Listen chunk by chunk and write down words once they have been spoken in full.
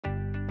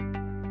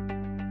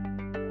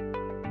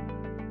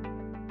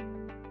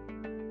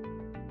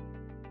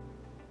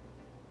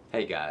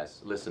Hey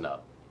guys, listen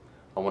up.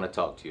 I want to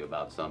talk to you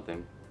about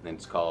something, and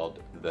it's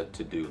called the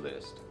to-do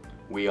list.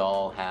 We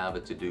all have a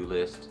to-do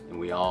list, and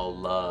we all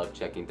love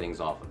checking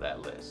things off of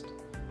that list.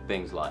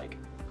 Things like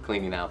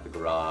cleaning out the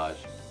garage,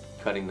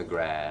 cutting the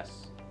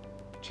grass,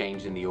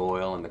 changing the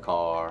oil in the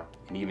car,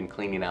 and even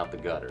cleaning out the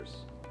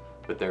gutters.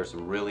 But there are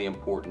some really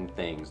important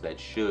things that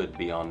should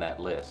be on that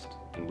list,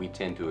 and we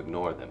tend to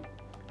ignore them.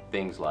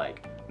 Things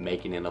like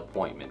making an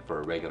appointment for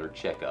a regular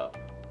checkup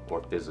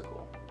or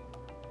physical,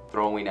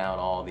 throwing out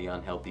all the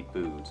unhealthy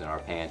foods in our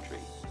pantry,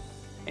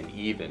 and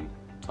even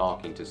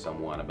talking to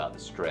someone about the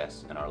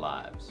stress in our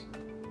lives.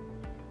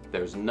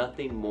 There's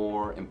nothing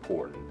more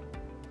important,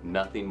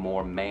 nothing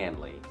more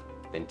manly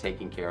than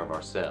taking care of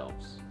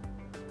ourselves.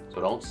 So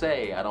don't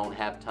say, I don't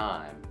have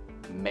time.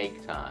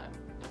 Make time.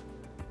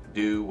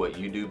 Do what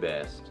you do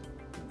best.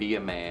 Be a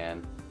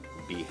man.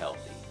 Be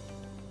healthy.